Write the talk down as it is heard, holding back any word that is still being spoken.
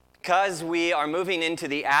Because we are moving into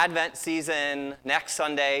the Advent season next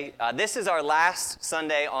Sunday, this is our last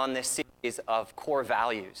Sunday on this series of core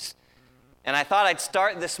values. And I thought I'd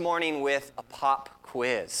start this morning with a pop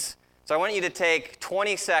quiz. So I want you to take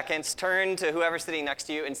 20 seconds, turn to whoever's sitting next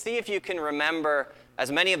to you, and see if you can remember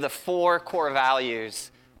as many of the 4 core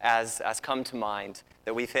values as come to mind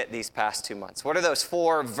that we've hit these past 2 months. What are those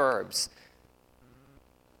 4 verbs?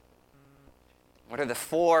 What are the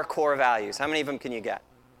 4 core values? How many of them can you get?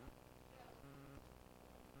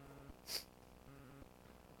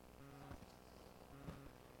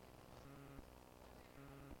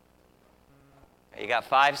 You got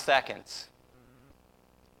 5 seconds.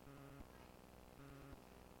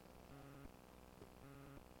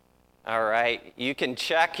 All right, you can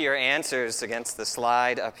check your answers against the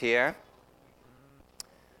slide up here.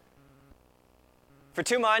 For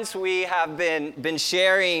 2 months, we have been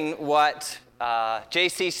sharing what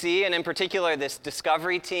JCC, and in particular this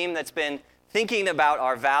discovery team that's been thinking about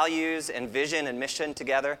our values and vision and mission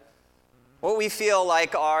together, what we feel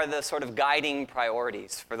like are the sort of guiding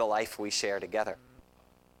priorities for the life we share together.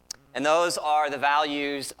 And those are the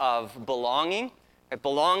values of belonging, right?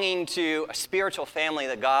 Belonging to a spiritual family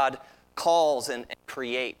that God calls and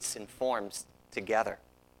creates and forms together.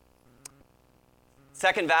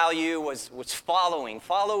 Second value was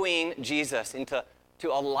following Jesus into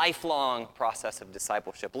a lifelong process of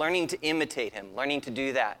discipleship, learning to imitate him, learning to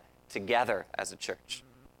do that together as a church,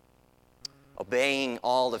 obeying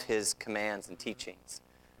all of his commands and teachings.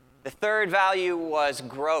 The third value was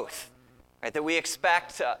growth. Right, that we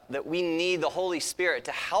expect that we need the Holy Spirit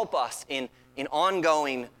to help us in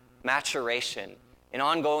ongoing maturation, in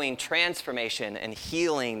ongoing transformation and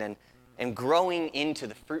healing and growing into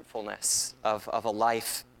the fruitfulness of a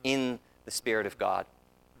life in the Spirit of God.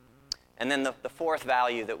 And then the fourth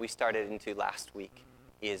value that we started into last week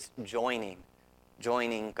is joining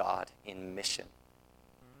God in mission.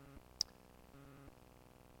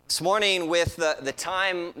 This morning, with the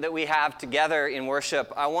time that we have together in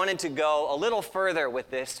worship, I wanted to go a little further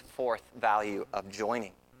with this fourth value of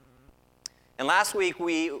joining. And last week,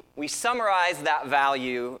 we summarized that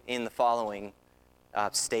value in the following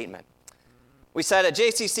statement. We said at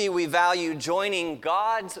JCC, we value joining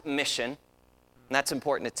God's mission, and that's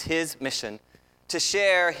important, it's his mission, to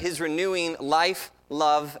share his renewing life,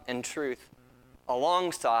 love, and truth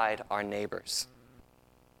alongside our neighbors.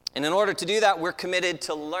 And in order to do that, we're committed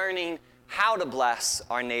to learning how to bless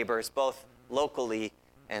our neighbors, both locally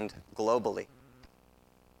and globally.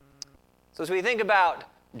 So as we think about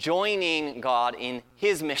joining God in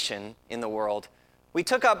his mission in the world, we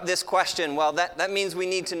took up this question, well, that means we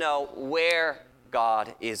need to know where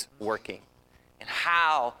God is working and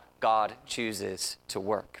how God chooses to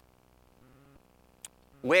work.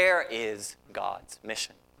 Where is God's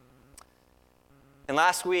mission? And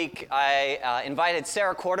last week, I invited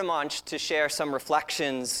Sarah Cordemanch to share some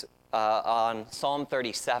reflections on Psalm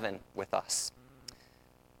 37 with us.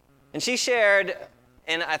 And she shared,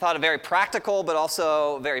 in I thought a very practical but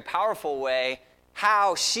also very powerful way,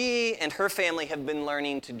 how she and her family have been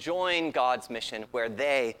learning to join God's mission where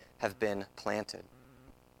they have been planted.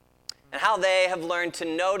 And how they have learned to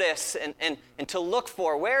notice and to look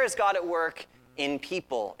for where is God at work in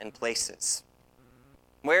people and places.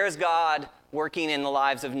 Where is God working in the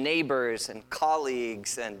lives of neighbors and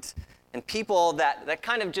colleagues and people that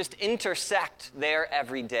kind of just intersect their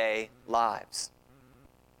everyday lives?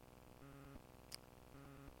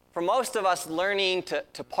 For most of us, learning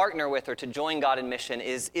to partner with or to join God in mission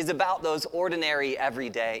is about those ordinary,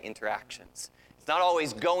 everyday interactions. It's not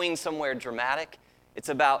always going somewhere dramatic. It's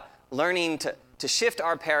about learning to shift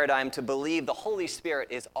our paradigm to believe the Holy Spirit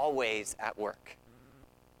is always at work.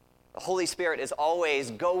 The Holy Spirit is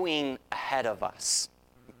always going ahead of us,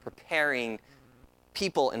 preparing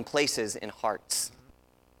people and places and hearts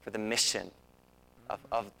for the mission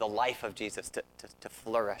of the life of Jesus to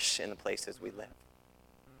flourish in the places we live.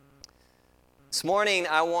 This morning,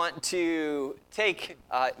 I want to take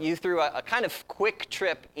you through a kind of quick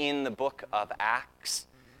trip in the book of Acts.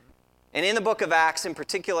 And in the book of Acts in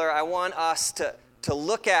particular, I want us to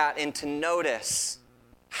look at and to notice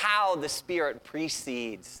how the Spirit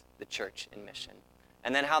precedes the church in mission,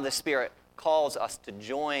 and then how the Spirit calls us to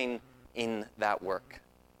join in that work.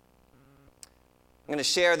 I'm going to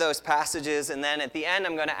share those passages, and then at the end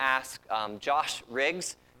I'm going to ask, Josh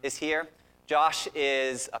Riggs is here. Josh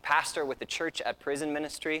is a pastor with the Church at Prison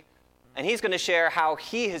Ministry, and he's going to share how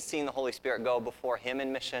he has seen the Holy Spirit go before him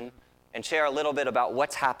in mission, and share a little bit about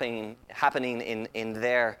what's happening in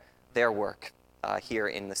their work here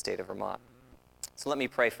in the state of Vermont. So let me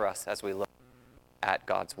pray for us as we look at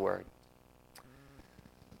God's word.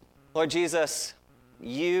 Lord Jesus,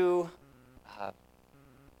 it's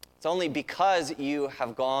only because you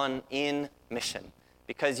have gone in mission,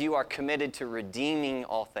 because you are committed to redeeming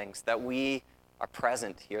all things, that we are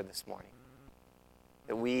present here this morning,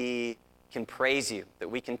 that we can praise you, that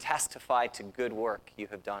we can testify to good work you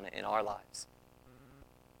have done in our lives.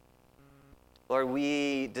 Lord,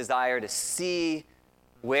 we desire to see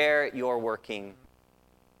where you're working.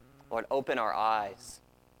 Lord, open our eyes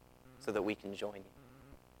so that we can join you.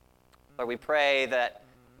 Lord, we pray that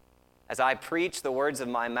as I preach, the words of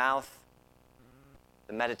my mouth,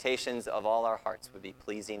 the meditations of all our hearts would be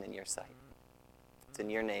pleasing in your sight. It's in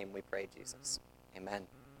your name we pray, Jesus. Amen.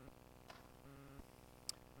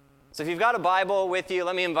 So if you've got a Bible with you,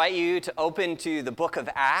 let me invite you to open to the book of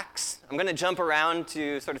Acts. I'm going to jump around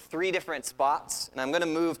to sort of 3 different spots, and I'm going to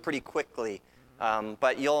move pretty quickly.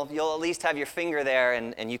 But you'll at least have your finger there,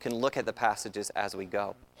 and you can look at the passages as we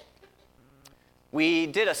go. We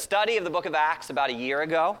did a study of the book of Acts about a year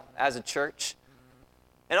ago as a church.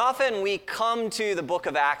 And often we come to the book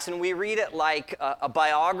of Acts and we read it like a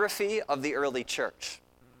biography of the early church.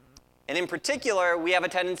 And in particular, we have a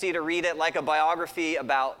tendency to read it like a biography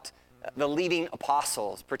about the leading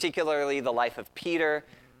apostles, particularly the life of Peter,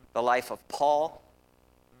 the life of Paul.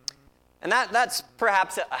 And that's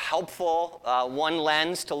perhaps a helpful one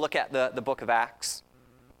lens to look at the book of Acts.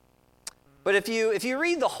 But if you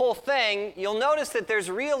read the whole thing, you'll notice that there's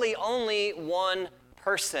really only one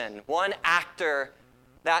person, one actor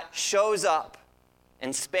that shows up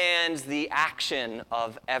and spans the action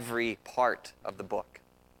of every part of the book.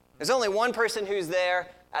 There's only one person who's there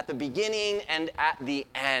at the beginning and at the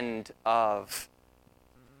end of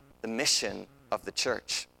the mission of the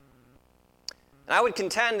church. And I would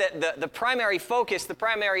contend that the primary focus, the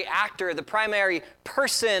primary actor, the primary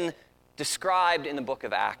person described in the book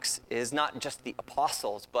of Acts is not just the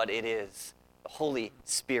apostles, but it is the Holy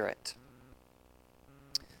Spirit.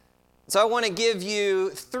 So I want to give you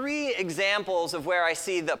 3 examples of where I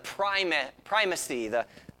see the primacy, the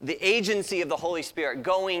agency of the Holy Spirit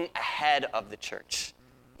going ahead of the church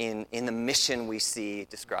in the mission we see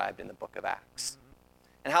described in the book of Acts.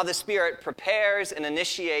 And how the Spirit prepares and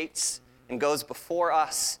initiates and goes before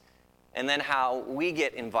us, and then how we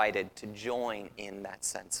get invited to join in that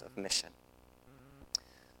sense of mission.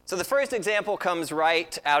 So the first example comes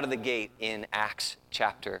right out of the gate in Acts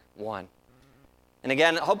chapter 1. And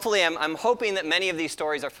again, hopefully, I'm hoping that many of these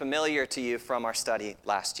stories are familiar to you from our study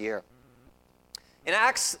last year. In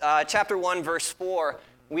Acts chapter 1, verse 4,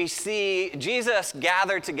 we see Jesus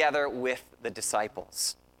gathered together with the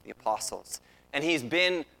disciples, the apostles. And he's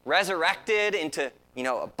been resurrected into,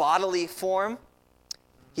 a bodily form.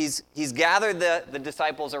 He's gathered the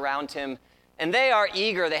disciples around him, and they are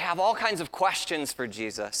eager. They have all kinds of questions for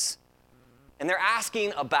Jesus. And they're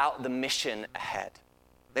asking about the mission ahead.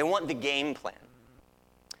 They want the game plan.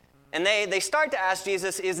 And they start to ask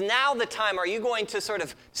Jesus, is now the time? Are you going to sort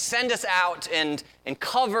of send us out and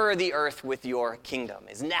cover the earth with your kingdom?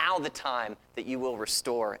 Is now the time that you will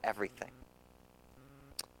restore everything?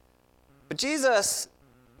 But Jesus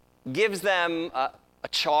gives them a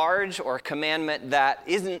charge or a commandment that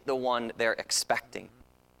isn't the one they're expecting.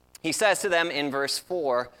 He says to them in verse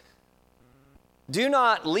 4, do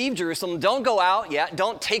not leave Jerusalem, don't go out yet,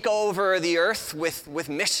 don't take over the earth with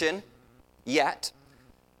mission yet.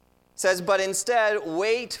 It says, but instead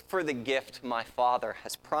wait for the gift my Father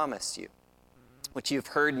has promised you, which you've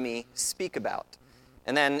heard me speak about.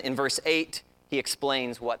 And then in verse 8, he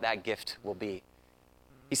explains what that gift will be.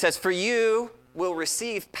 He says, for you will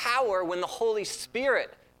receive power when the Holy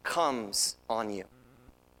Spirit comes on you.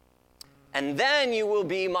 And then you will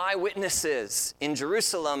be my witnesses in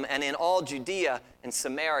Jerusalem and in all Judea and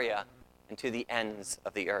Samaria and to the ends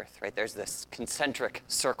of the earth. Right? There's this concentric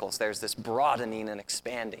circles. There's this broadening and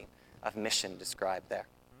expanding of mission described there.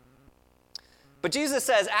 But Jesus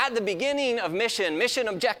says at the beginning of mission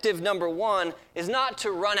objective number 1 is not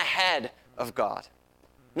to run ahead of God,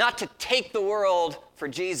 not to take the world for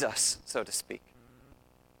Jesus, so to speak.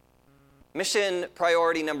 Mission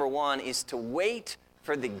priority number 1 is to wait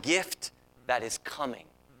for the gift that is coming,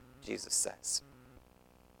 Jesus says.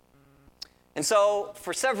 And so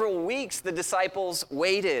for several weeks, the disciples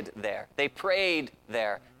waited there. They prayed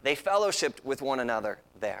there. They fellowshiped with one another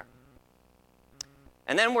there.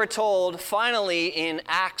 And then we're told, finally, in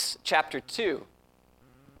Acts chapter 2,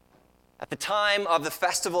 at the time of the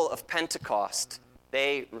festival of Pentecost,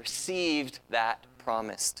 they received that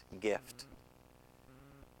promised gift.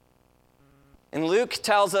 And Luke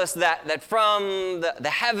tells us that from the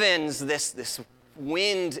heavens, this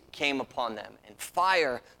wind came upon them, and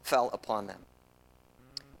fire fell upon them.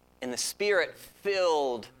 And the Spirit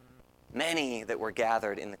filled many that were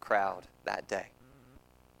gathered in the crowd that day.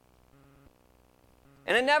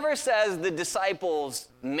 And it never says the disciples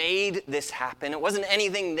made this happen. It wasn't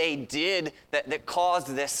anything they did that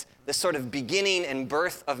caused this sort of beginning and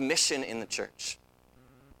birth of mission in the church.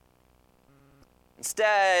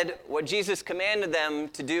 Instead, what Jesus commanded them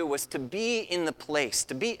to do was to be in the place,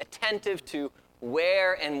 to be attentive to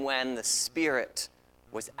where and when the Spirit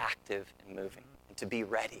was active and moving, and to be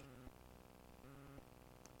ready,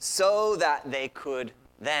 so that they could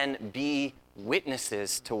then be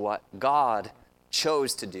witnesses to what God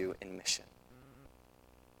chose to do in mission.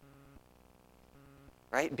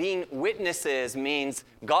 Right? Being witnesses means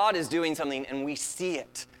God is doing something and we see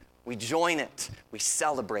it, we join it, we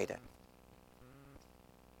celebrate it.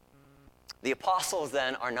 The apostles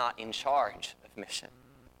then are not in charge of mission.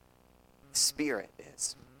 The Spirit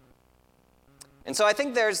is. And so I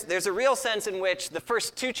think there's a real sense in which the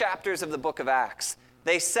first 2 chapters of the book of Acts,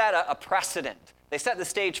 they set a precedent. They set the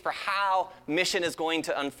stage for how mission is going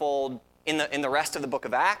to unfold in the rest of the book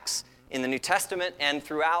of Acts, in the New Testament, and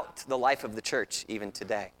throughout the life of the church, even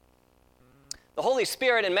today. The Holy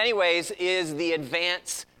Spirit, in many ways, is the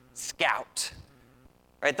advance scout.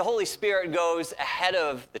 Right? The Holy Spirit goes ahead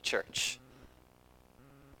of the church.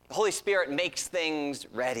 The Holy Spirit makes things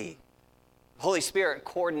ready. The Holy Spirit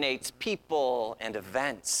coordinates people and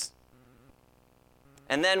events.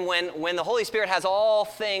 And then when the Holy Spirit has all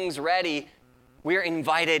things ready, we're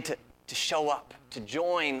invited to show up, to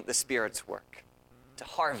join the Spirit's work, to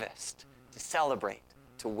harvest, to celebrate,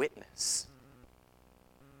 to witness.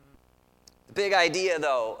 The big idea,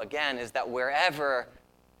 though, again, is that wherever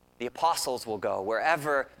the apostles will go,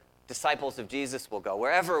 wherever disciples of Jesus will go,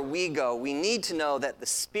 wherever we go, we need to know that the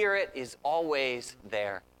Spirit is always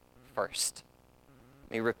there first.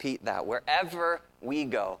 Let me repeat that. Wherever we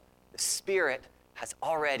go, the Spirit has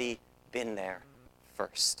already been there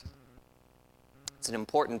first. It's an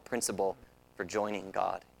important principle for joining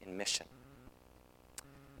God in mission.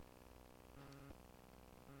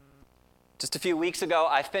 Just a few weeks ago,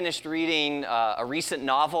 I finished reading a recent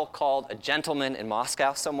novel called A Gentleman in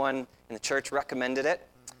Moscow. Someone in the church recommended it.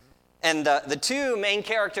 And the 2 main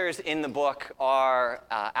characters in the book are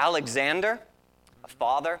Alexander, a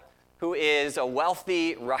father, who is a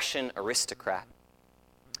wealthy Russian aristocrat.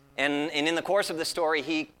 And in the course of the story,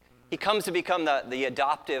 he comes to become the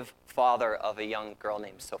adoptive father of a young girl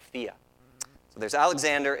named Sophia. So there's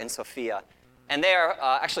Alexander and Sophia. And they are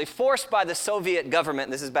actually forced by the Soviet government,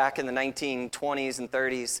 this is back in the 1920s and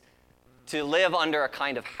 30s, to live under a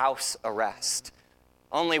kind of house arrest.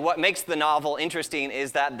 Only what makes the novel interesting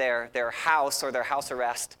is that their house or their house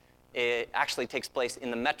arrest actually takes place in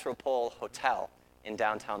the Metropole Hotel in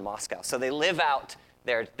downtown Moscow. So they live out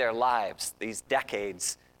their lives, these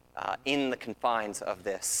decades, in the confines of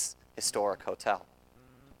this historic hotel.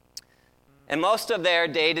 And most of their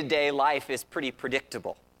day-to-day life is pretty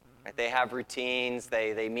predictable. Right? They have routines,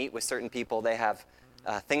 they meet with certain people, they have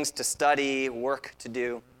things to study, work to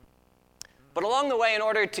do. But along the way, in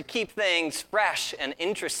order to keep things fresh and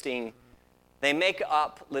interesting, they make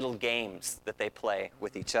up little games that they play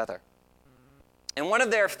with each other. And one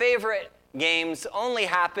of their favorite games only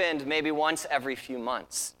happened maybe once every few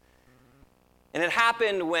months. And it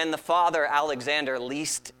happened when the father, Alexander,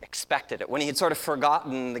 least expected it, when he had sort of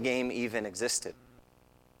forgotten the game even existed.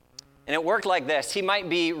 And it worked like this. He might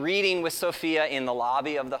be reading with Sophia in the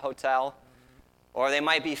lobby of the hotel, or they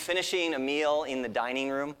might be finishing a meal in the dining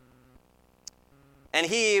room. And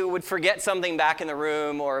he would forget something back in the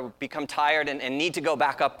room or become tired and need to go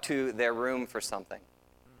back up to their room for something.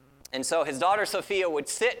 And so his daughter Sophia would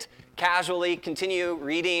sit casually, continue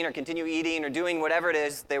reading or continue eating or doing whatever it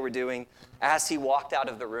is they were doing as he walked out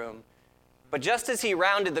of the room. But just as he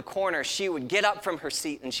rounded the corner, she would get up from her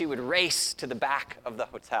seat and she would race to the back of the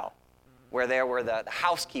hotel where there were the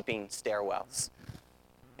housekeeping stairwells.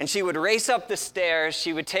 And she would race up the stairs.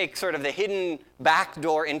 She would take sort of the hidden back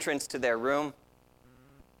door entrance to their room.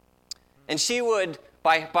 And she would,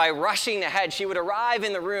 by rushing ahead, she would arrive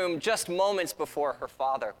in the room just moments before her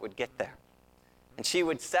father would get there. And she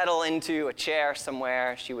would settle into a chair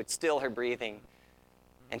somewhere. She would still her breathing.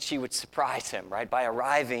 And she would surprise him, right, by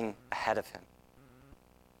arriving ahead of him.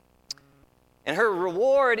 And her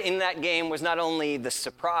reward in that game was not only the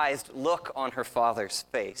surprised look on her father's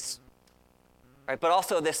face, right, but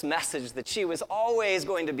also this message that she was always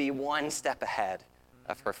going to be one step ahead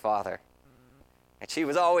of her father. And she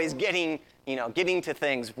was always getting to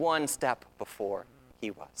things one step before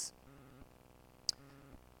he was.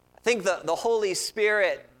 I think the Holy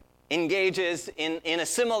Spirit engages in a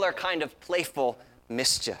similar kind of playful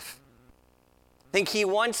mischief. I think he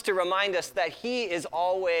wants to remind us that he is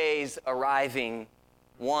always arriving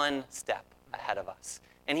one step ahead of us.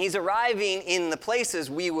 And he's arriving in the places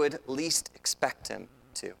we would least expect him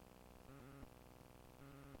too.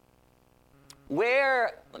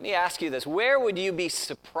 Let me ask you this, where would you be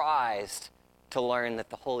surprised to learn that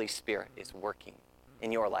the Holy Spirit is working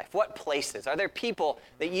in your life? What places? Are there people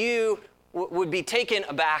that you would be taken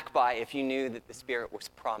aback by if you knew that the Spirit was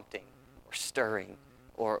prompting or stirring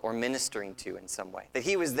or ministering to in some way, that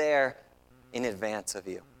he was there in advance of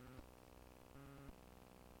you?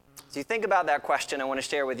 So you think about that question, I want to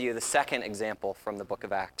share with you the second example from the book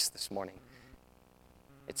of Acts this morning.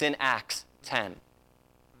 It's in Acts 10.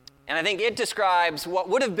 And I think it describes what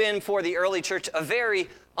would have been for the early church a very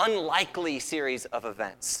unlikely series of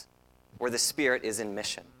events where the Spirit is in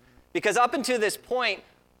mission. Because up until this point,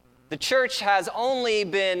 the church has only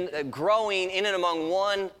been growing in and among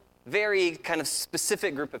one very kind of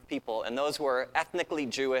specific group of people, and those were ethnically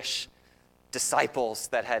Jewish disciples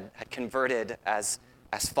that had converted as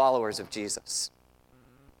followers of Jesus.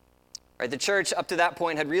 Right, the church up to that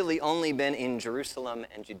point had really only been in Jerusalem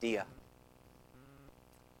and Judea.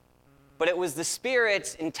 But it was the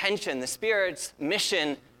Spirit's intention, the Spirit's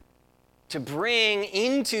mission to bring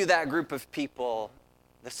into that group of people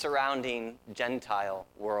the surrounding Gentile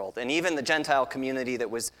world, and even the Gentile community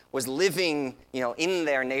that was living, in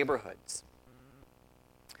their neighborhoods.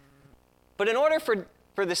 But in order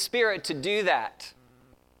for the Spirit to do that,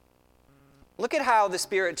 look at how the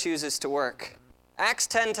Spirit chooses to work. Acts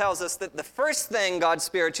 10 tells us that the first thing God's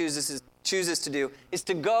Spirit chooses to do is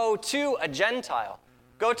to go to a Gentile.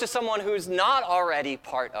 Go to someone who's not already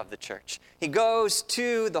part of the church. He goes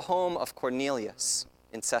to the home of Cornelius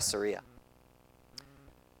in Caesarea.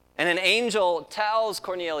 And an angel tells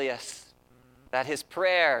Cornelius that his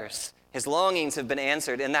prayers, his longings have been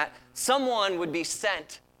answered, and that someone would be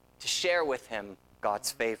sent to share with him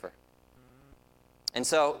God's favor. And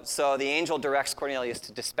so the angel directs Cornelius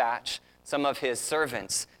to dispatch some of his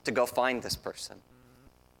servants to go find this person.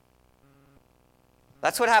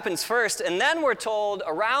 That's what happens first. And then we're told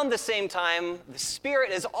around the same time, the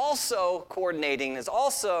Spirit is also coordinating, is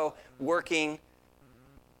also working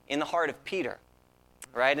in the heart of Peter,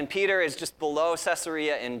 right? And Peter is just below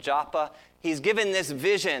Caesarea in Joppa. He's given this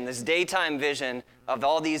vision, this daytime vision of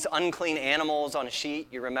all these unclean animals on a sheet,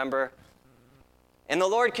 you remember? And the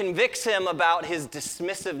Lord convicts him about his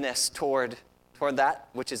dismissiveness toward that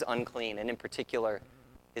which is unclean, and in particular,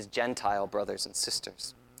 his Gentile brothers and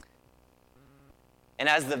sisters. And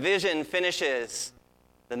as the vision finishes,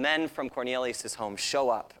 the men from Cornelius' home show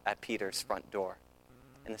up at Peter's front door.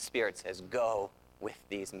 And the Spirit says, "Go with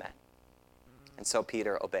these men." And so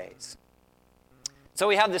Peter obeys. So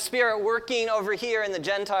we have the Spirit working over here in the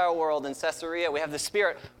Gentile world in Caesarea. We have the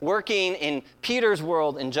Spirit working in Peter's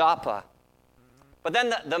world in Joppa. But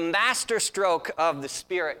then the master stroke of the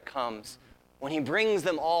Spirit comes when he brings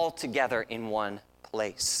them all together in one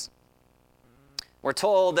place. We're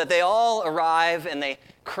told that they all arrive and they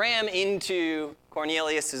cram into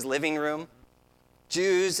Cornelius' living room,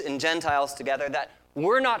 Jews and Gentiles together, that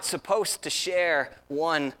we're not supposed to share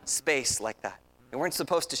one space like that. They weren't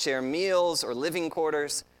supposed to share meals or living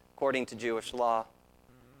quarters according to Jewish law.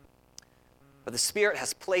 But the Spirit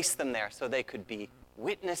has placed them there so they could be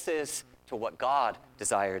witnesses to what God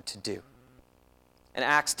desired to do. And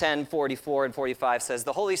Acts 10:44 and 45 says,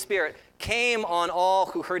 "The Holy Spirit came on all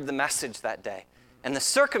who heard the message that day. And the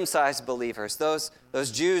circumcised believers, those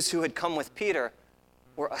Jews who had come with Peter,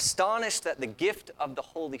 were astonished that the gift of the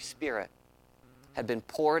Holy Spirit had been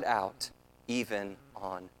poured out even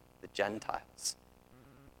on the Gentiles."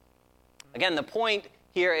 Again, the point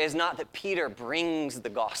here is not that Peter brings the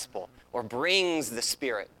gospel or brings the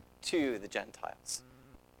Spirit to the Gentiles.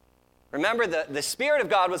 Remember, the Spirit of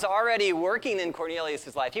God was already working in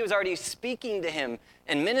Cornelius' life. He was already speaking to him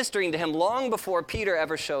and ministering to him long before Peter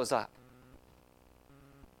ever shows up.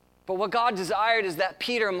 But what God desired is that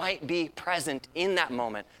Peter might be present in that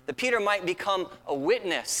moment, that Peter might become a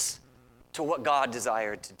witness to what God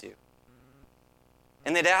desired to do.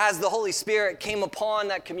 And that as the Holy Spirit came upon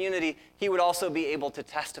that community, he would also be able to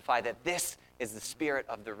testify that this is the Spirit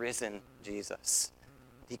of the risen Jesus.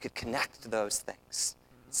 He could connect those things,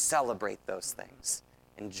 celebrate those things,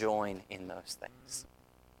 and join in those things.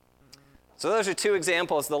 So those are two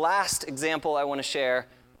examples. The last example I want to share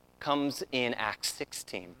comes in Acts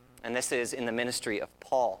 16. And this is in the ministry of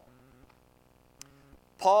Paul.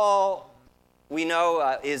 Paul, we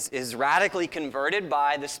know, is radically converted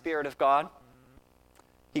by the Spirit of God.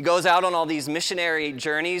 He goes out on all these missionary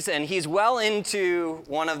journeys, and he's well into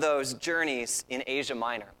one of those journeys in Asia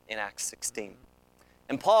Minor in Acts 16.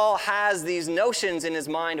 And Paul has these notions in his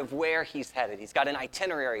mind of where he's headed. He's got an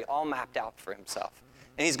itinerary all mapped out for himself.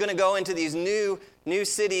 And he's going to go into these new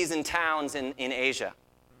cities and towns in Asia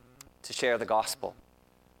to share the gospel.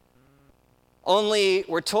 Only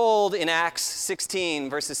we're told in Acts 16,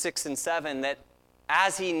 verses 6 and 7, that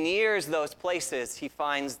as he nears those places, he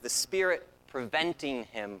finds the Spirit preventing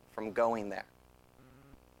him from going there.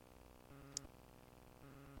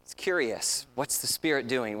 It's curious. What's the Spirit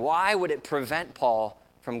doing? Why would it prevent Paul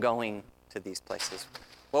from going to these places?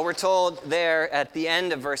 Well, we're told there at the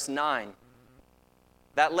end of verse 9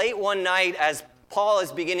 that late one night, as Paul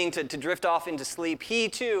is beginning to drift off into sleep, he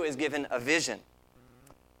too is given a vision.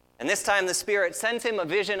 And this time the Spirit sends him a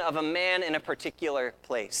vision of a man in a particular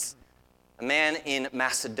place, a man in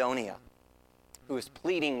Macedonia who is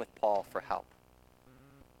pleading with Paul for help.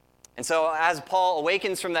 And so as Paul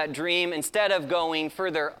awakens from that dream, instead of going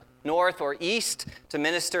further north or east to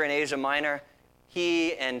minister in Asia Minor,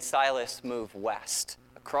 he and Silas move west,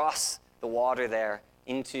 across the water there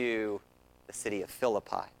into the city of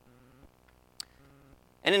Philippi.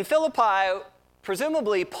 And in Philippi,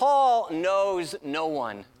 presumably, Paul knows no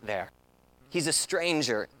one there. He's a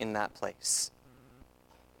stranger in that place.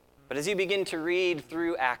 But as you begin to read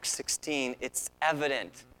through Acts 16, it's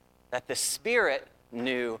evident that the Spirit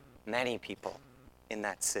knew many people in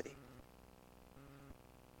that city.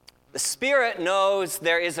 The Spirit knows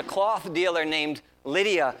there is a cloth dealer named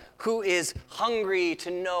Lydia who is hungry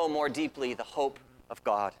to know more deeply the hope of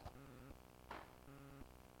God.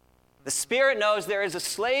 The Spirit knows there is a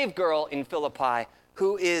slave girl in Philippi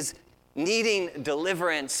who is needing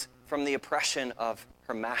deliverance from the oppression of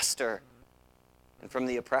her master and from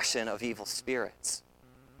the oppression of evil spirits.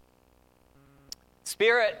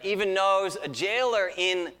 Spirit even knows a jailer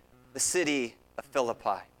in the city of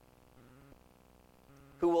Philippi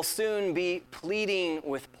who will soon be pleading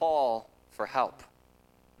with Paul for help.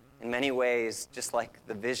 In many ways, just like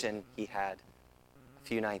the vision he had a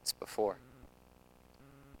few nights before.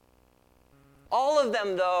 All of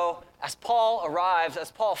them, though, as Paul arrives,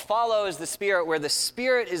 as Paul follows the Spirit where the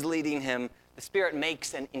Spirit is leading him, the Spirit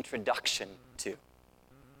makes an introduction to.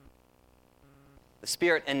 The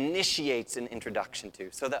Spirit initiates an introduction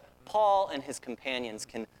to, so that Paul and his companions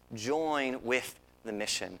can join with the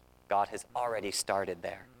mission God has already started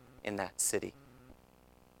there in that city.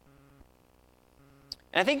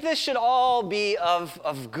 And I think this should all be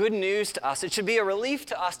of good news to us. It should be a relief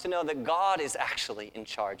to us to know that God is actually in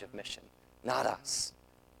charge of mission, not us.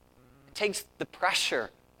 It takes the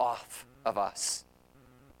pressure off of us.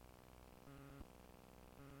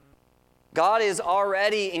 God is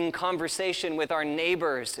already in conversation with our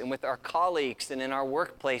neighbors and with our colleagues and in our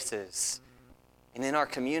workplaces and in our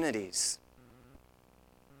communities.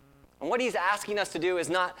 And what he's asking us to do is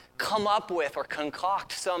not come up with or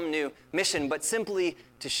concoct some new mission, but simply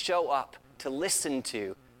to show up, to listen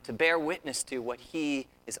to bear witness to what he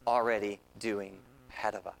is already doing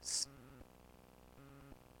ahead of us.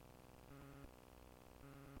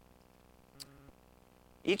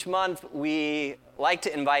 Each month, we like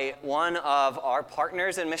to invite one of our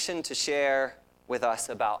partners in mission to share with us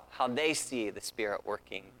about how they see the Spirit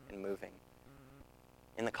working and moving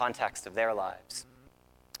in the context of their lives.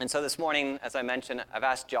 And so this morning, as I mentioned, I've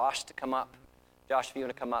asked Josh to come up. Josh, if you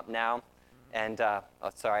want to come up now. And, I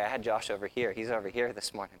had Josh over here. He's over here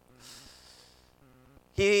this morning.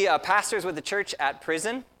 He pastors with the church at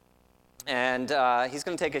Prison, and he's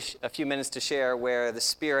going to take a few minutes to share where the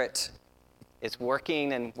Spirit is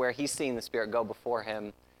working and where he's seeing the Spirit go before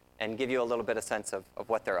him and give you a little bit of sense of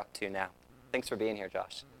what they're up to now. Thanks for being here,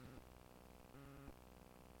 Josh.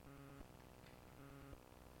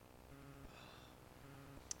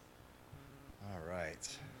 All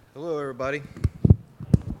right. Hello, everybody.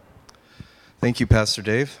 Thank you, Pastor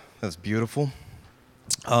Dave. That's beautiful.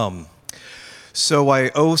 So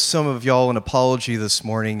I owe some of y'all an apology this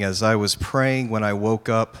morning. As I was praying when I woke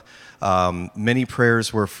up, many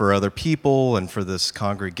prayers were for other people and for this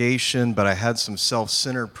congregation, but I had some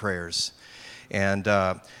self-centered prayers. And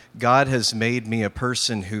God has made me a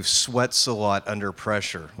person who sweats a lot under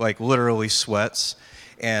pressure, like literally sweats.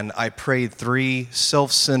 And I prayed 3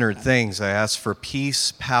 self-centered things. I asked for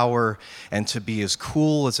peace, power, and to be as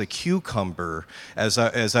cool as a cucumber as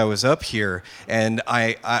I was up here. And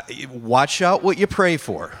I watch out what you pray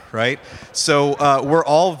for, right? So we're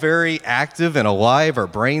all very active and alive. Our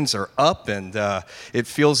brains are up, and it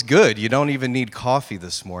feels good. You don't even need coffee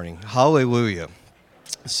this morning. Hallelujah.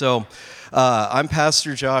 So I'm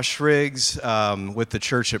Pastor Josh Riggs with the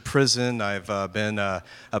church at Prison. I've been a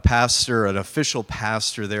pastor, an official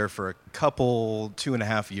pastor there for a couple,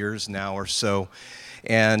 2.5 years now or so.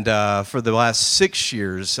 And for the last 6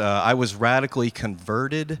 years, I was radically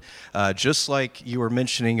converted, just like you were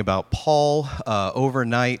mentioning about Paul,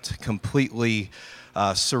 overnight, completely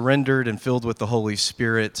surrendered and filled with the Holy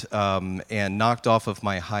Spirit, and knocked off of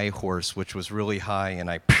my high horse, which was really high,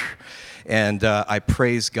 and I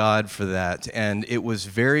praise God for that. And it was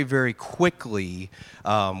very, very quickly,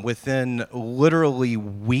 within literally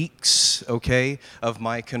weeks, of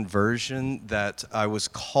my conversion, that I was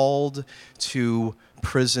called to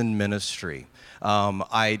prison ministry.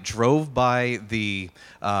 I drove by the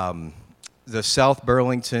South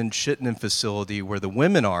Burlington Chittenden facility where the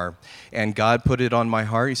women are, and God put it on my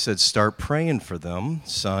heart. He said, start praying for them,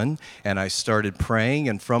 son. And I started praying,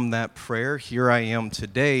 and from that prayer, here I am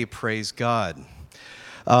today, praise God.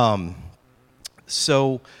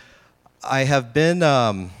 So I have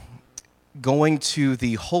been going to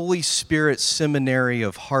the Holy Spirit Seminary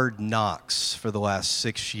of Hard Knocks for the last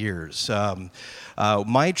 6 years.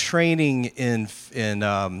 My training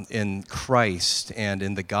in Christ and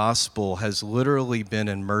in the gospel has literally been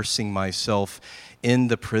immersing myself in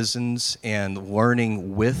the prisons and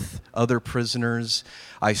learning with other prisoners.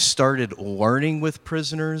 I started learning with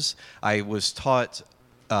prisoners. I was taught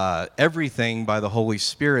everything by the Holy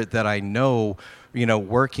Spirit that I know,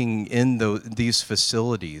 working in these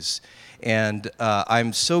facilities. And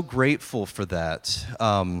I'm so grateful for that.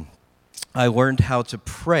 I learned how to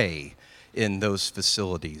pray in those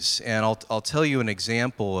facilities, and I'll tell you an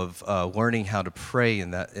example of learning how to pray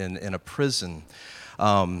in a prison.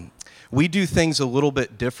 We do things a little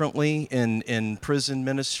bit differently in prison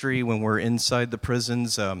ministry when we're inside the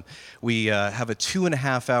prisons. We have a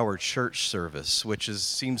 2.5-hour church service, which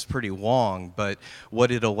seems pretty long, but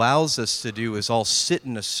what it allows us to do is all sit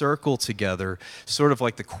in a circle together, sort of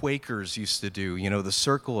like the Quakers used to do, the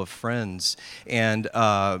circle of friends. And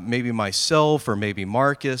maybe myself or maybe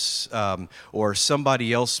Marcus or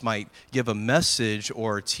somebody else might give a message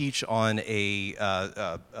or teach on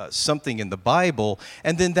something in the Bible,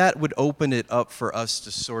 and then that would open it up for us to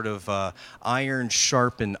sort of iron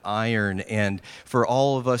sharpen iron, and for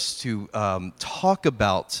all of us to talk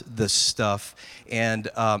about this stuff. And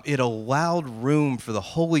it allowed room for the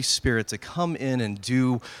Holy Spirit to come in and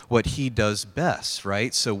do what he does best,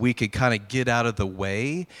 right? So we could kind of get out of the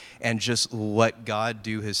way and just let God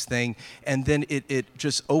do his thing. And then it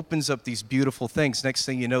just opens up these beautiful things. Next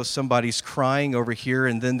thing you know, somebody's crying over here,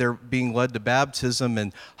 and then they're being led to baptism,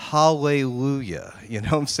 and hallelujah, you know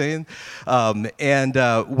what I'm saying?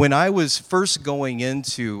 When I was first going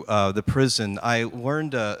into the prison, I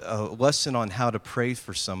learned a lesson on how to pray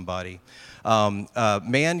for somebody. A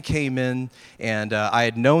man came in, and I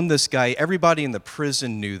had known this guy. Everybody in the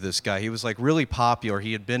prison knew this guy. He was like really popular.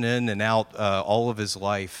 He had been in and out all of his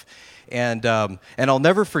life. And I'll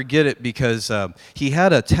never forget it because he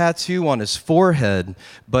had a tattoo on his forehead,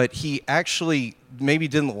 but he actually maybe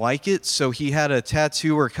didn't like it, so he had a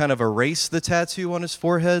tattooer kind of erase the tattoo on his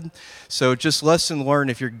forehead. So just lesson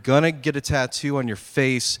learned, if you're going to get a tattoo on your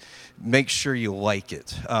face, make sure you like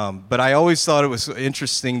it. But I always thought it was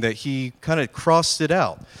interesting that he kind of crossed it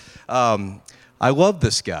out. I love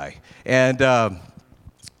this guy. And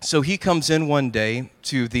so he comes in one day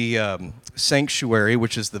to the sanctuary,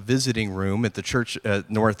 which is the visiting room at the church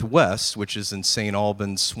at Northwest, which is in St.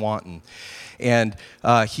 Albans, Swanton. And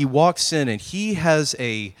he walks in, and he has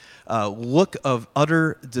a look of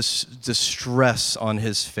utter distress on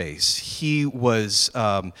his face. He was,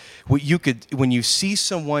 when you see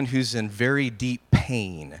someone who's in very deep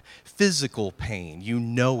pain, physical pain, you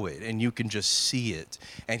know it, and you can just see it.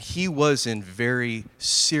 And he was in very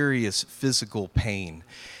serious physical pain.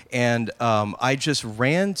 And I just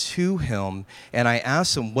ran to him, and I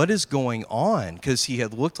asked him, what is going on? Because he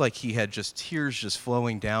had looked like he had just tears just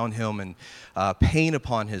flowing down him and pain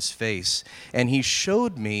upon his face. And he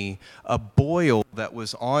showed me a boil that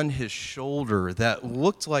was on his shoulder that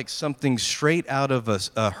looked like something straight out of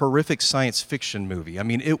a horrific science fiction movie. I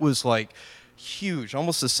mean, it was like huge,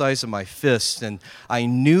 almost the size of my fist, and I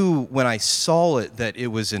knew when I saw it that it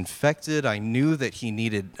was infected. I knew that he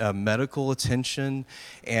needed medical attention,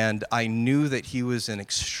 and I knew that he was in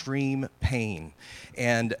extreme pain.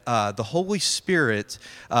 And the Holy Spirit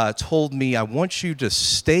told me, I want you to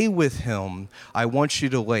stay with him. I want you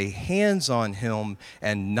to lay hands on him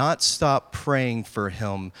and not stop praying for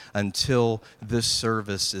him until this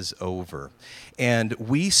service is over. And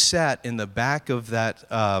we sat in the back of that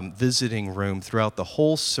visiting room throughout the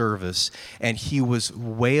whole service, and he was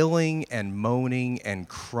wailing and moaning and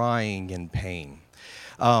crying in pain.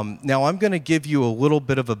 Now, I'm going to give you a little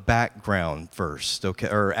bit of a background first, okay,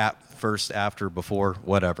 or first, after, before,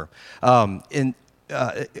 whatever.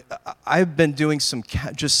 I've been doing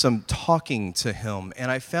just some talking to him, and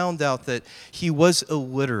I found out that he was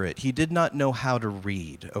illiterate. He did not know how to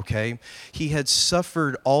read. Okay, he had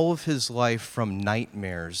suffered all of his life from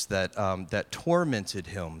nightmares that tormented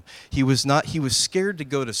him. He was scared to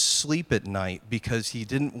go to sleep at night because he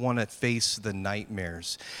didn't want to face the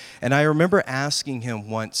nightmares. And I remember asking him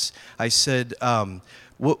once. I said,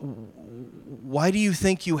 why do you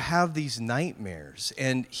think you have these nightmares?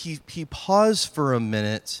 And he paused for a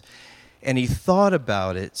minute, and he thought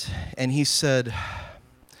about it, and he said,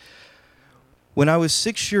 when I was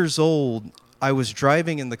 6 years old, I was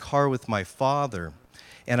driving in the car with my father,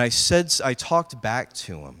 and I talked back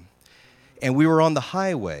to him, and we were on the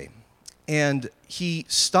highway, and he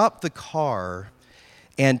stopped the car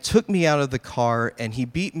and took me out of the car, and he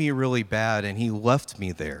beat me really bad, and he left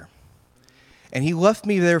me there. And he left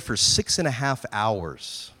me there for 6.5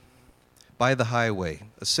 hours by the highway,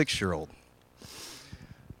 a 6-year-old.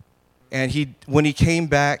 And when he came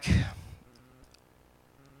back,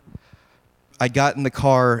 I got in the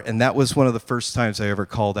car, and that was one of the first times I ever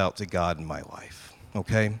called out to God in my life,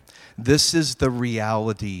 okay? This is the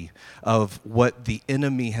reality of what the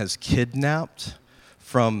enemy has kidnapped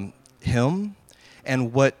from him,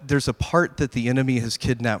 and there's a part that the enemy has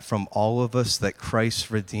kidnapped from all of us that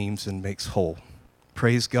Christ redeems and makes whole.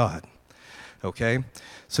 Praise God. Okay?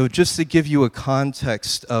 So just to give you a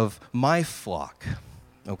context of my flock,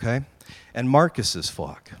 okay, and Marcus's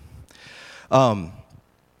flock.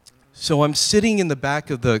 So I'm sitting in the back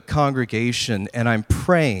of the congregation, and I'm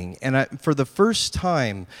praying, and for the first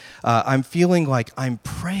time, I'm feeling like I'm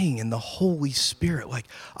praying in the Holy Spirit. Like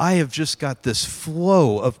I have just got this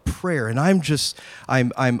flow of prayer, and I'm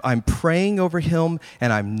praying over him,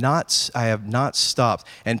 and I have not stopped.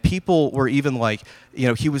 And people were even like,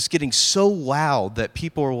 he was getting so loud that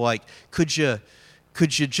people were like, could you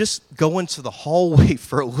just go into the hallway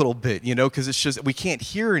for a little bit, because it's just, we can't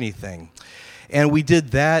hear anything. And we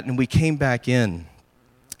did that, and we came back in.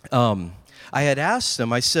 I had asked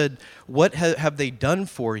him, I said, what have they done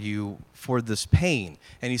for you for this pain?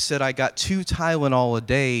 And he said, I got 2 Tylenol a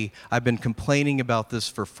day. I've been complaining about this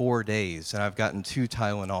for 4 days, and I've gotten 2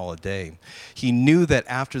 Tylenol a day. He knew that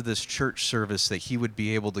after this church service that he would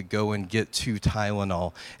be able to go and get 2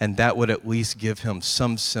 Tylenol, and that would at least give him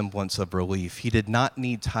some semblance of relief. He did not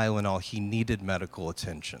need Tylenol. He needed medical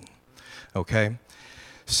attention, okay?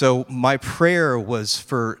 So my prayer was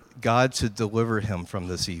for God to deliver him from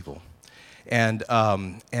this evil. And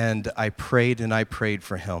I prayed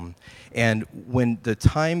for him. And when the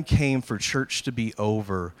time came for church to be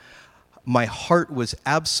over, my heart was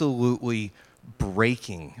absolutely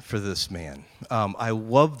breaking for this man. I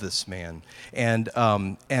love this man. And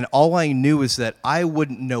all I knew is that I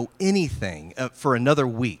wouldn't know anything for another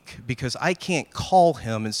week, because I can't call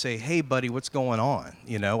him and say, hey, buddy, what's going on?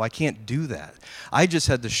 I can't do that. I just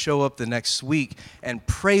had to show up the next week and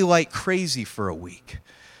pray like crazy for a week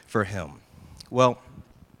for him. Well,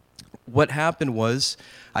 what happened was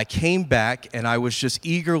I came back, and I was just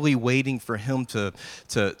eagerly waiting for him to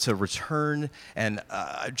return and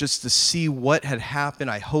just to see what had happened.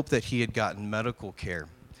 I hoped that he had gotten medical care.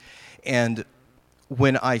 And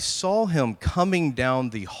when I saw him coming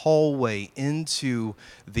down the hallway into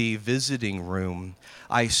the visiting room,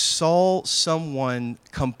 I saw someone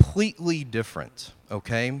completely different,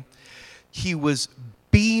 okay? He was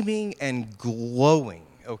beaming and glowing.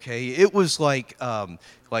 Okay, it was like the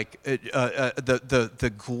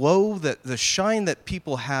glow, the shine that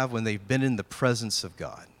people have when they've been in the presence of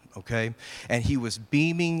God. Okay, and he was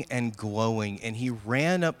beaming and glowing, and he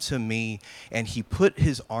ran up to me, and he put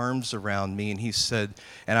his arms around me, and he said,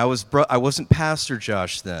 and I wasn't Pastor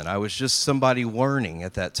Josh then, I was just somebody learning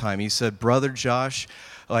at that time. He said, Brother Josh,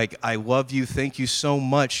 like, I love you. Thank you so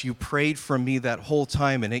much. You prayed for me that whole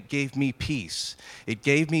time, and it gave me peace. It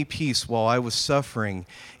gave me peace while I was suffering,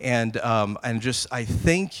 and I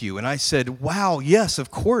thank you. And I said, wow, yes,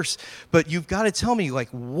 of course, but you've got to tell me, like,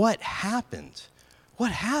 what happened?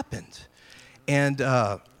 What happened? And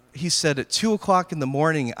he said at 2 o'clock in the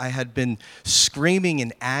morning, I had been screaming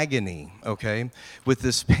in agony, okay, with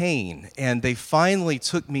this pain, and they finally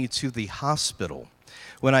took me to the hospital.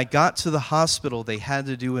 When I got to the hospital, they had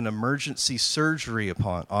to do an emergency surgery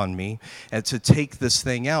on me and to take this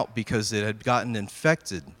thing out because it had gotten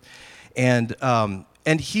infected. And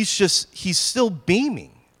he's still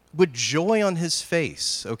beaming with joy on his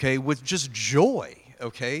face, okay, with just joy,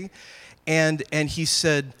 okay? And he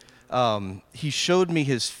said, he showed me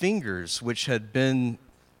his fingers, which had been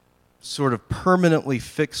sort of permanently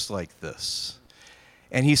fixed like this.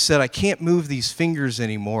 And he said, I can't move these fingers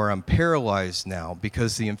anymore. I'm paralyzed now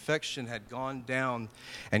because the infection had gone down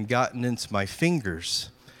and gotten into my fingers.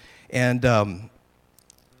 And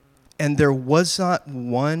there was not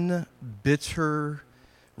one bitter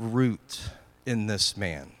root in this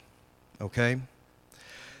man, okay?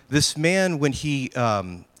 This man, when he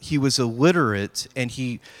was illiterate and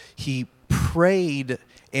he prayed,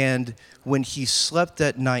 and when he slept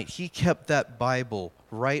at night, he kept that Bible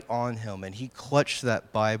right on him, and he clutched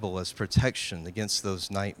that Bible as protection against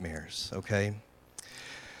those nightmares, okay?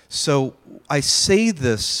 So I say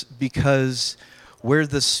this because where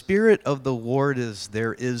the Spirit of the Lord is,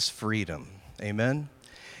 there is freedom, amen?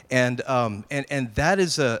 And that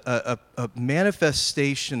is a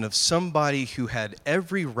manifestation of somebody who had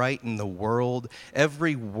every right in the world,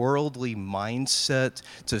 every worldly mindset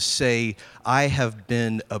to say, I have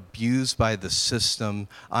been abused by the system,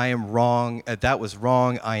 I am wrong, that was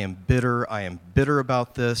wrong, I am bitter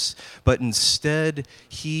about this. But instead,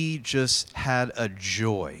 he just had a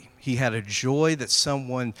joy. He had a joy that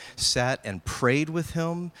someone sat and prayed with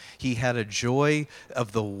him. He had a joy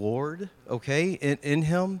of the Lord, okay, in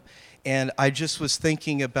him. And I just was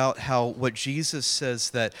thinking about how what Jesus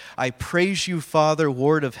says, that I praise you, Father,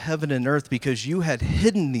 Lord of heaven and earth, because you had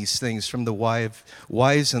hidden these things from the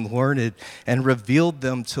wise and learned and revealed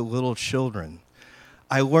them to little children.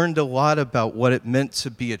 I learned a lot about what it meant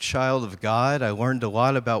to be a child of God. I learned a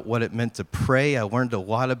lot about what it meant to pray. I learned a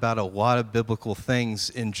lot about a lot of biblical things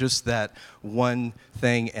in just that one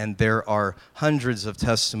thing, and there are hundreds of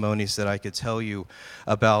testimonies that I could tell you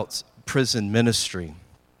about prison ministry.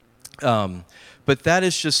 But that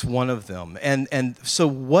is just one of them. And so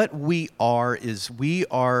what we are is we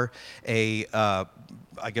are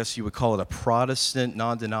I guess you would call it a Protestant,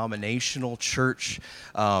 non-denominational church.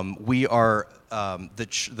 We are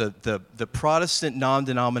the Protestant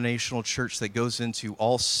non-denominational church that goes into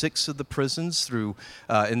all 6 of the prisons through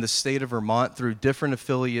in the state of Vermont through different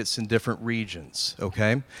affiliates in different regions.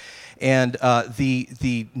 Okay, and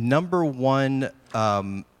the number one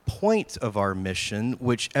point of our mission,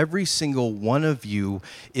 which every single one of you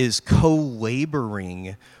is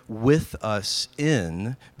co-laboring with us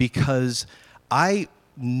in, because I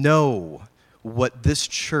know what this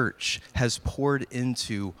church has poured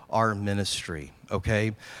into our ministry,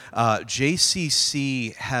 okay?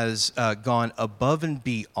 JCC has gone above and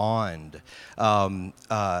beyond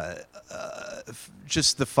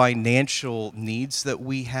just the financial needs that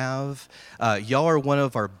we have. Y'all are one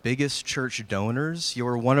of our biggest church donors.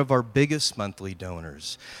 You're one of our biggest monthly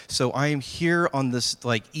donors. So I am here on this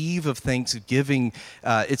eve of Thanksgiving.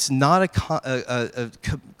 It's not a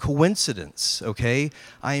coincidence, okay?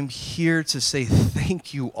 I am here to say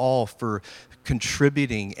thank you all for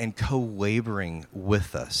contributing and co-laboring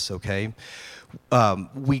with us, okay?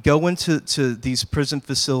 We go into these prison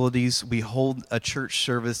facilities. We hold a church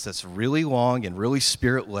service that's really long and really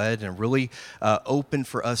spirit-led and really open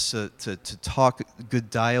for us to talk good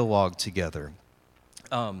dialogue together.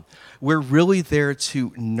 We're really there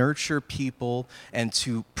to nurture people and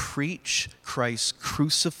to preach Christ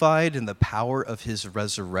crucified and the power of his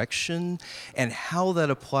resurrection and how that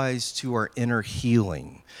applies to our inner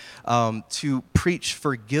healing. To preach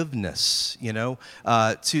forgiveness,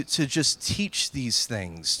 to just teach these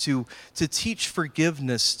things, to teach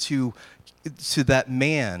forgiveness to that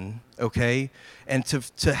man, okay, and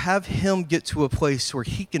to have him get to a place where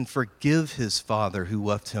he can forgive his father who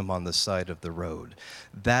left him on the side of the road.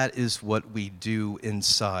 That is what we do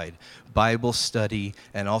inside Bible study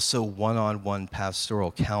and also one-on-one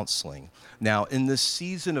pastoral counseling. Now, in this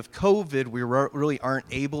season of COVID, we really aren't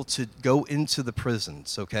able to go into the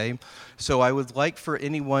prisons, okay? So I would like for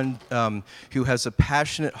anyone who has a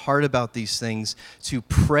passionate heart about these things to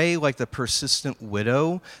pray like the persistent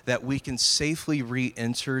widow that we can safely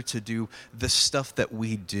re-enter to do the stuff that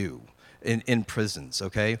we do in prisons,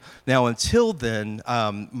 okay? Now, until then,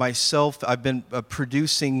 myself, I've been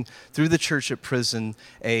producing through the church at prison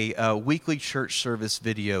a weekly church service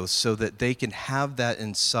video so that they can have that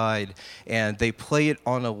inside, and they play it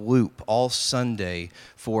on a loop all Sunday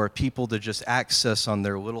for people to just access on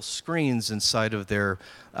their little screens inside of their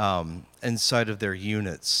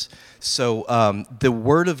units. So the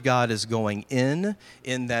Word of God is going in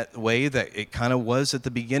that way that it kind of was at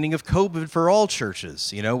the beginning of COVID for all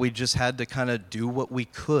churches. We just had to kind of do what we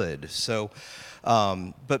could. So,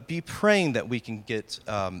 but be praying that we can get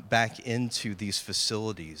back into these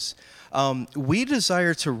facilities. We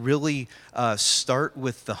desire to really start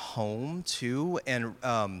with the home too, and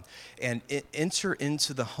enter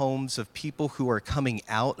into the homes of people who are coming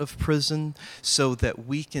out of prison, so that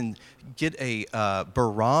we can get a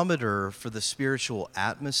barometer for the spiritual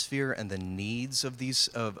atmosphere and the needs of these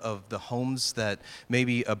of the homes that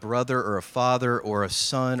maybe a brother or a father or a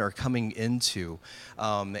son are coming into,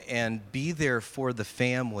 and be there for the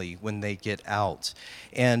family when they get out.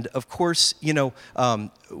 And of course,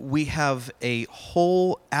 we have a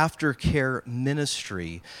whole aftercare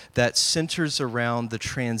ministry that centers around the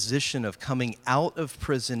transition of coming out of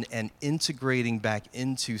prison and integrating back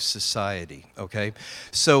into society, okay?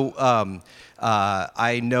 So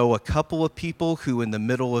I know a couple of people who in the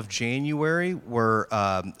middle of January were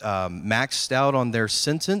maxed out on their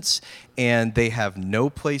sentence, and they have no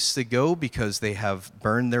place to go because they have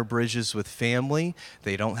burned their bridges with family.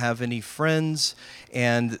 They don't have any friends,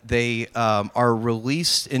 and they are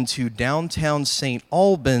released into downtown St.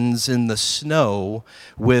 Albans in the snow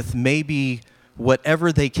with maybe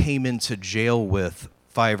whatever they came into jail with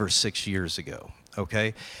 5 or 6 years ago,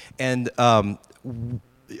 okay? And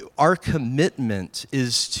our commitment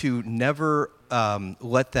is to never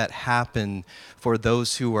let that happen for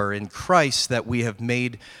those who are in Christ that we have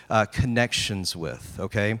made connections with,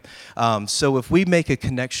 okay? So if we make a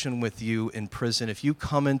connection with you in prison, if you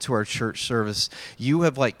come into our church service, you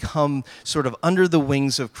have come sort of under the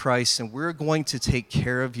wings of Christ, and we're going to take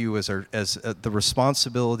care of you as the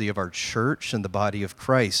responsibility of our church and the body of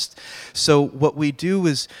Christ. So what we do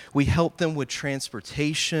is we help them with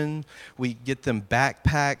transportation, we get them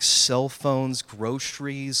backpacks, cell phones,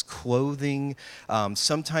 groceries, clothing.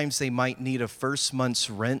 Sometimes they might need a first month's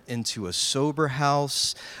rent into a sober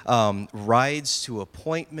house, rides to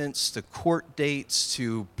appointments, to court dates,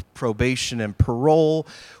 to probation and parole.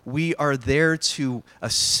 We are there to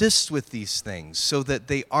assist with these things so that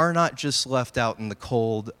they are not just left out in the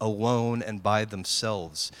cold, alone, and by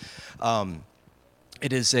themselves.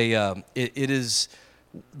 It is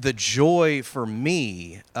the joy for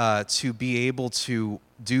me to be able to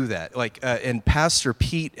do that. And Pastor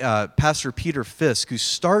Peter Fisk, who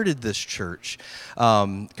started this church,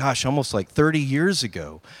 almost 30 years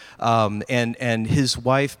ago, and his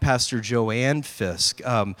wife, Pastor Joanne Fisk,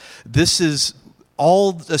 this is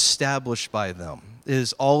all established by them. It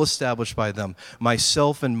is all established by them.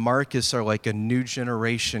 Myself and Marcus are like a new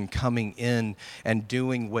generation coming in and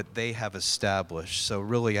doing what they have established. So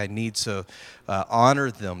really, I need to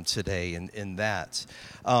honor them today in that.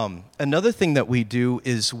 Another thing that we do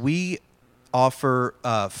is we offer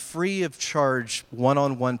free of charge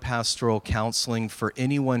one-on-one pastoral counseling for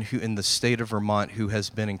anyone who in the state of Vermont who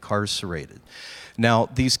has been incarcerated. Now,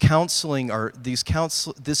 this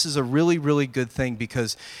is a really, really good thing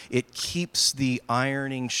because it keeps the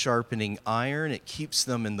ironing sharpening iron. It keeps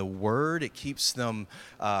them in the Word. It keeps them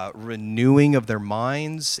renewing of their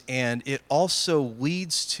minds, and it also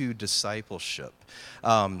leads to discipleship.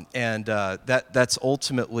 That's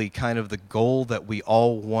ultimately kind of the goal that we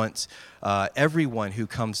all want everyone who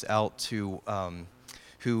comes out to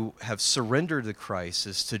who have surrendered to Christ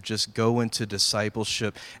is to just go into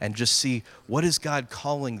discipleship and just see what is God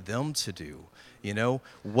calling them to do.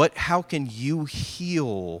 How can you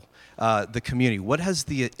heal the community? What has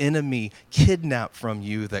the enemy kidnapped from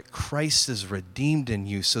you that Christ has redeemed in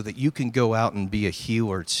you so that you can go out and be a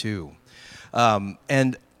healer too?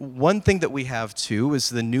 And one thing that we have too is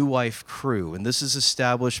the New Life Crew, and this is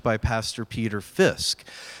established by Pastor Peter Fisk.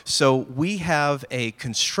 So we have a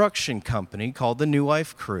construction company called the New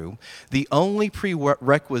Life Crew. The only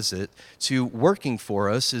prerequisite to working for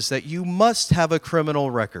us is that you must have a criminal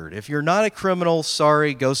record. If you're not a criminal,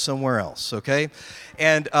 sorry, go somewhere else, okay?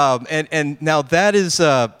 And now that is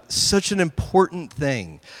such an important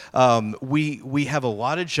thing. We have a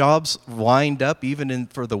lot of jobs lined up even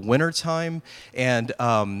for the wintertime, and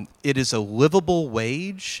it is a livable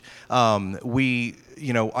wage. We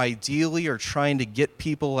ideally are trying to get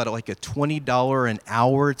people at like a $20 an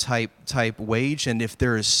hour type wage, and if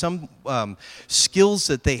there is some skills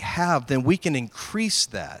that they have, then we can increase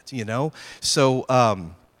that.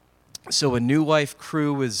 So a New Life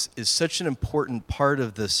Crew is such an important part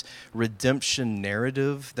of this redemption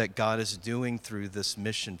narrative that God is doing through this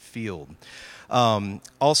mission field.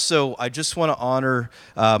 Also, I just want to honor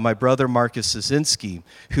my brother Marcus Zazinski,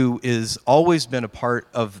 who has always been a part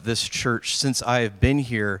of this church since I have been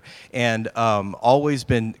here, and always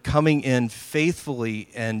been coming in faithfully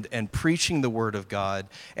and preaching the Word of God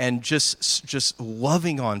and just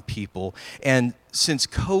loving on people. And since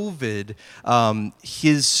COVID,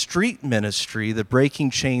 his street ministry, the Breaking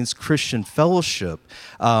Chains Christian Fellowship,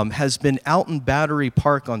 has been out in Battery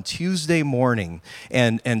Park on Tuesday morning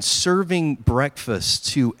and serving breakfast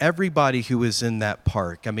to everybody who is in that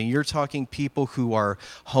park. I mean, you're talking people who are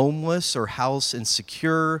homeless or house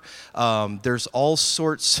insecure. There's all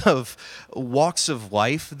sorts of walks of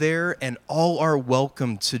life there, and all are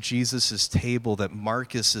welcome to Jesus' table that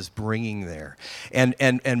Marcus is bringing there.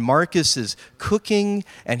 And Marcus is cooking,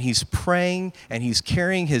 and he's praying, and he's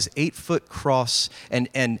carrying his 8-foot cross.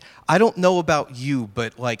 And I don't know about you,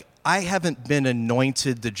 but like, I haven't been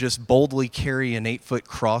anointed to just boldly carry an 8-foot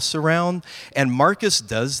cross around, and Marcus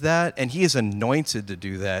does that, and he is anointed to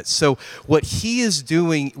do that. So what he is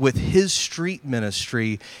doing with his street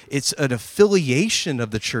ministry, it's an affiliation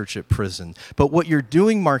of the church at prison. But what you're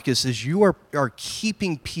doing, Marcus, is you are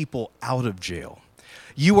keeping people out of jail.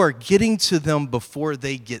 You are getting to them before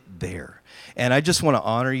they get there. And I just want to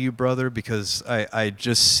honor you, brother, because I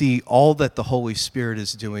just see all that the Holy Spirit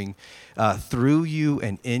is doing through you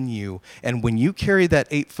and in you. And when you carry that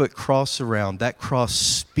 8-foot cross around, that cross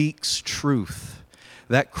speaks truth.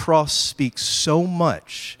 That cross speaks so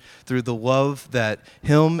much through the love that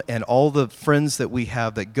him and all the friends that we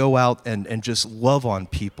have that go out and just love on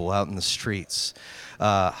people out in the streets.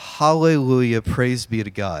 Hallelujah, praise be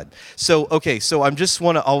to God. So, okay, so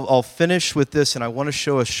I'll finish with this, and I want to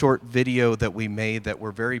show a short video that we made that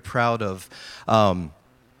we're very proud of.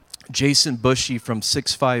 Jason Bushy from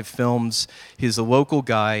 6'5 Films, he's a local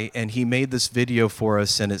guy, and he made this video for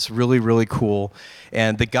us, and it's really, really cool.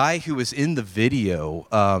 And the guy who was in the video,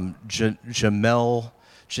 Jamel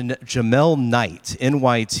Knight,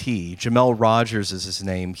 NYT, Jamel Rogers is his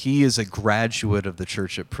name. He is a graduate of the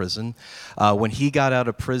church at prison. When he got out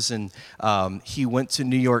of prison, he went to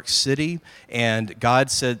New York City, and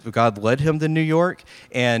God led him to New York,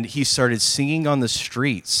 and he started singing on the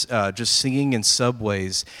streets, just singing in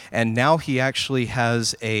subways. And now he actually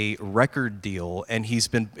has a record deal, and he's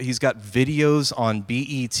got videos on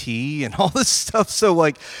BET and all this stuff. So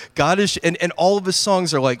like, God is, and all of his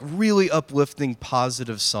songs are like really uplifting,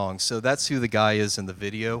 positive songs. So that's who the guy is in the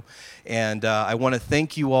video. And I want to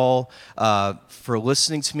thank you all for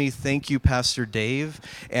listening to me. Thank you, Pastor Dave.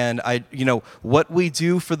 And what we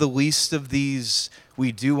do for the least of these,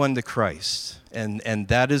 we do unto Christ. And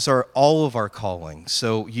that is all of our calling.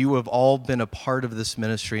 So you have all been a part of this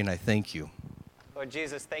ministry, and I thank you. Lord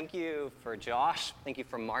Jesus, thank you for Josh. Thank you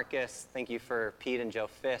for Marcus. Thank you for Pete and Joe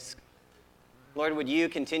Fisk. Lord, would you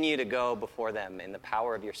continue to go before them in the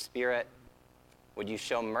power of your Spirit? Would you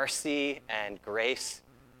show mercy and grace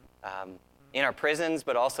in our prisons,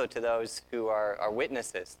 but also to those who are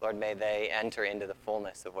witnesses? Lord, may they enter into the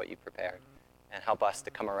fullness of what you prepared, and help us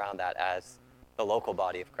to come around that as the local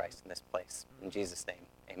body of Christ in this place. In Jesus' name,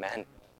 amen.